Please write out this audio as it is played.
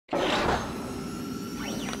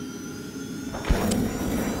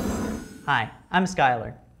Hi, I'm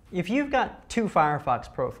Skylar. If you've got two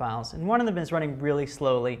Firefox profiles and one of them is running really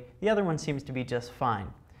slowly, the other one seems to be just fine,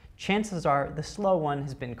 chances are the slow one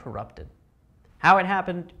has been corrupted. How it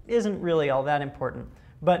happened isn't really all that important,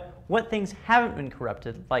 but what things haven't been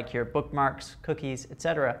corrupted, like your bookmarks, cookies,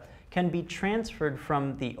 etc., can be transferred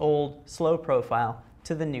from the old slow profile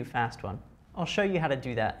to the new fast one. I'll show you how to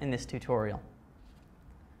do that in this tutorial.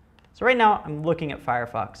 So right now I'm looking at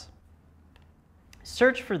Firefox.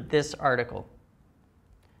 Search for this article.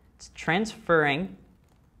 It's transferring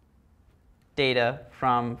data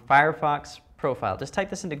from Firefox profile. Just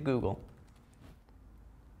type this into Google.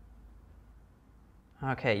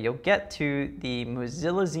 Okay, you'll get to the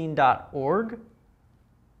mozillazine.org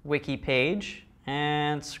wiki page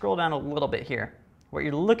and scroll down a little bit here. What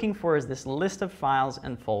you're looking for is this list of files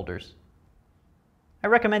and folders. I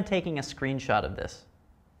recommend taking a screenshot of this.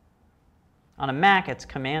 On a Mac, it's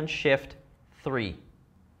Command-Shift-3.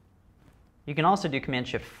 You can also do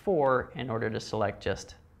Command-Shift-4 in order to select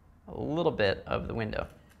just a little bit of the window.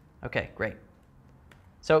 Okay, great.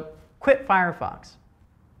 So quit Firefox.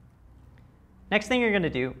 Next thing you're going to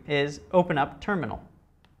do is open up Terminal.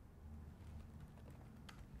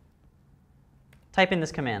 Type in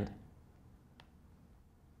this command.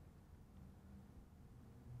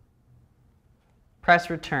 Press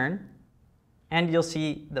Return, and you'll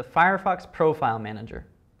see the Firefox Profile Manager.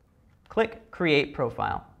 Click Create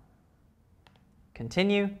Profile.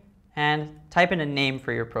 Continue, and type in a name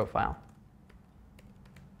for your profile.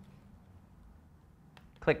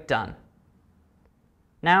 Click Done.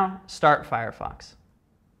 Now start Firefox.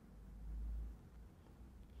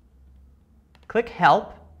 Click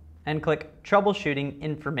Help and click Troubleshooting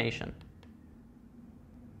Information.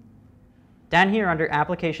 Down here under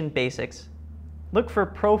Application Basics, look for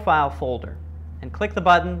Profile Folder and click the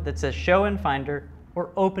button that says Show in Finder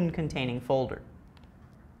or Open Containing Folder.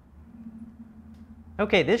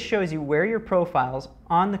 Okay, this shows you where your profiles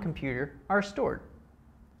on the computer are stored.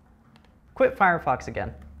 Quit Firefox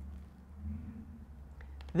again.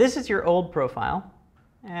 This is your old profile,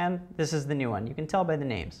 and this is the new one. You can tell by the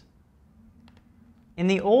names. In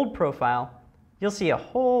the old profile, you'll see a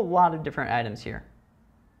whole lot of different items here.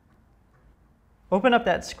 Open up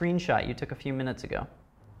that screenshot you took a few minutes ago,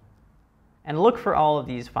 and look for all of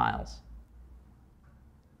these files.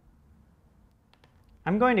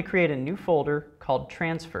 I'm going to create a new folder called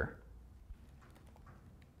Transfer.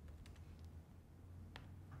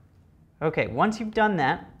 Okay, once you've done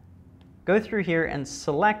that, go through here and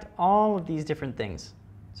select all of these different things.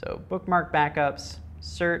 So bookmark backups,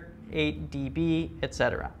 cert, 8db,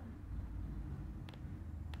 etc.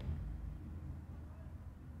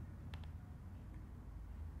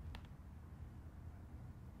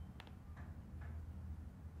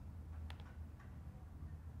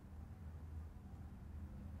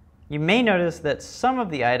 You may notice that some of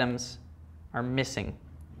the items are missing.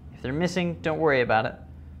 If they're missing, don't worry about it.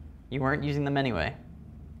 You weren't using them anyway.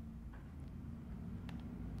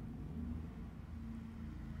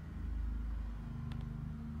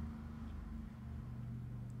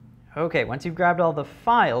 Okay, once you've grabbed all the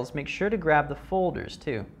files, make sure to grab the folders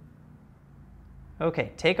too.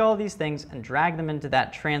 Okay, take all these things and drag them into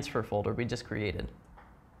that transfer folder we just created.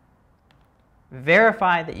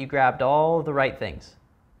 Verify that you grabbed all the right things.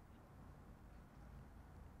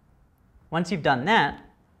 Once you've done that,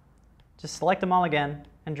 just select them all again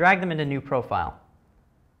and drag them into New Profile.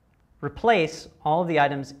 Replace all of the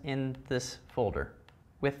items in this folder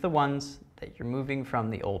with the ones that you're moving from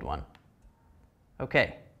the old one.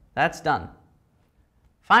 Okay, that's done.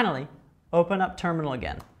 Finally, open up Terminal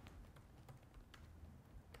again.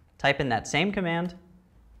 Type in that same command,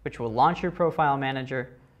 which will launch your Profile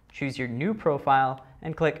Manager, choose your new profile,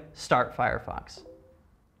 and click Start Firefox.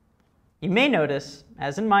 You may notice,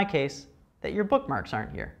 as in my case, that your bookmarks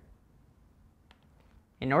aren't here.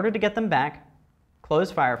 In order to get them back,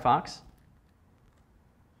 close Firefox,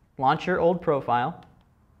 launch your old profile,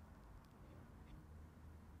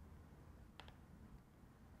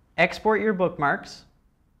 export your bookmarks.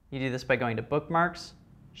 You do this by going to Bookmarks,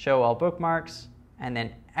 Show All Bookmarks, and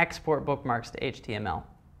then Export Bookmarks to HTML.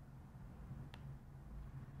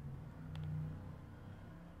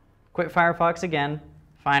 Quit Firefox again.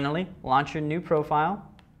 Finally, launch your new profile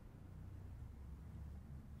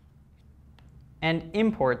and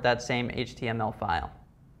import that same HTML file.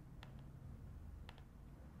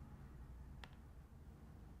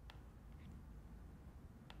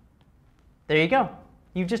 There you go.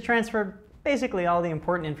 You've just transferred basically all the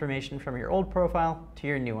important information from your old profile to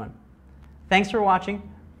your new one. Thanks for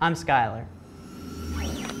watching. I'm Skylar.